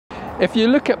If you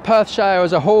look at Perthshire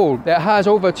as a whole, it has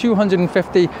over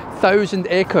 250,000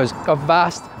 acres of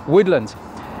vast woodland.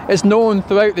 It's known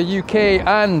throughout the UK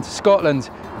and Scotland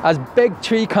as Big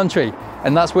Tree Country,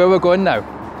 and that's where we're going now.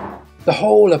 The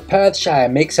whole of Perthshire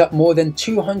makes up more than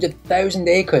 200,000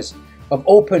 acres of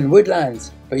open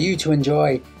woodlands for you to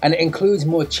enjoy, and it includes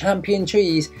more champion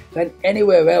trees than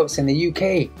anywhere else in the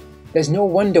UK. There's no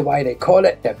wonder why they call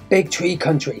it the Big Tree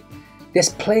Country. This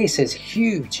place is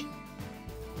huge.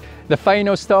 The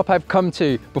final stop I've come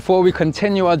to before we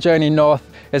continue our journey north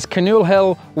is Kinnoull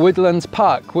Hill Woodlands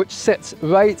Park, which sits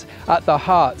right at the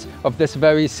heart of this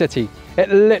very city. It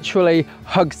literally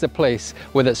hugs the place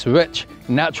with its rich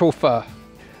natural fur.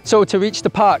 So to reach the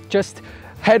park, just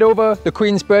head over the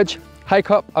Queen's Bridge, hike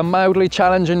up a mildly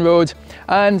challenging road,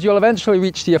 and you'll eventually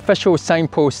reach the official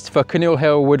signpost for Kinnoull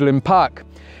Hill Woodland Park.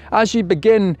 As you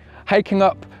begin hiking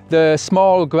up the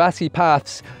small grassy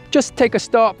paths, just take a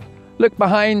stop, look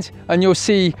behind, and you'll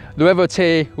see the River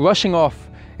Tay rushing off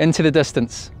into the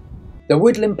distance. The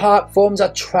Woodland Park forms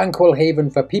a tranquil haven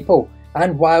for people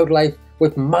and wildlife,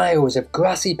 with miles of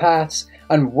grassy paths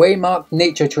and waymarked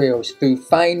nature trails through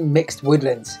fine mixed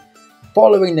woodlands.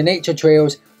 Following the nature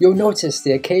trails, you'll notice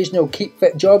the occasional keep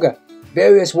fit jogger,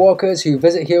 various walkers who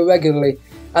visit here regularly,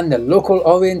 and the local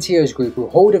orienteers group who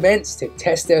hold events to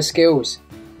test their skills.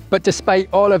 But despite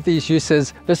all of these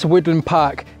uses, this woodland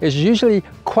park is usually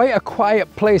quite a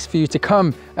quiet place for you to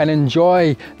come and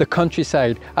enjoy the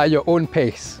countryside at your own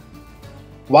pace.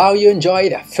 While you enjoy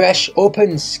the fresh,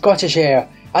 open Scottish air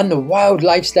and the wild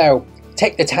lifestyle,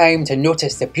 take the time to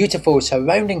notice the beautiful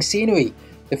surrounding scenery,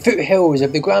 the foothills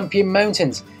of the Grampian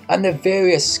Mountains, and the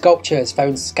various sculptures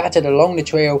found scattered along the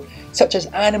trail, such as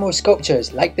animal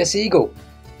sculptures like this eagle.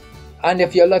 And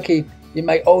if you're lucky, you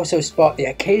might also spot the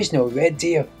occasional red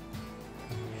deer.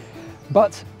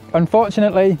 But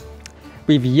unfortunately,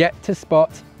 we've yet to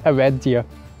spot a red deer.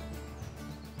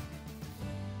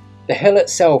 The hill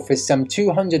itself is some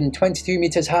 222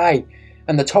 metres high,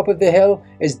 and the top of the hill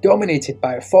is dominated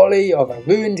by a folly of a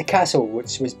ruined castle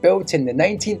which was built in the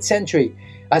 19th century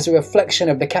as a reflection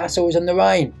of the castles on the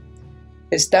Rhine.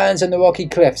 It stands on the rocky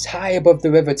cliffs high above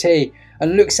the River Tay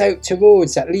and looks out to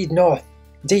roads that lead north,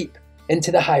 deep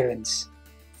into the Highlands.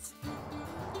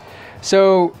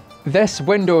 So this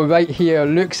window right here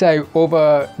looks out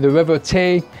over the River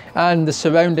Tay and the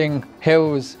surrounding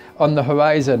hills on the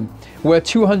horizon. We're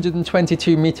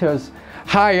 222 metres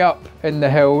high up in the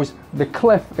hills. The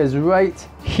cliff is right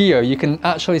here. You can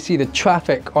actually see the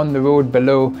traffic on the road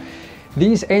below.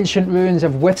 These ancient ruins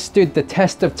have withstood the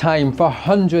test of time for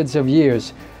hundreds of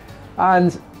years,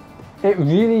 and it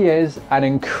really is an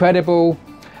incredible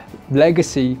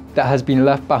legacy that has been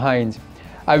left behind.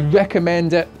 I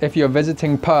recommend it if you're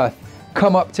visiting Perth.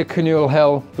 Come up to Kinnoull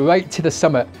Hill, right to the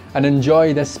summit, and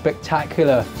enjoy this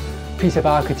spectacular piece of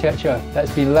architecture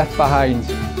that's been left behind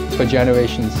for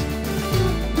generations.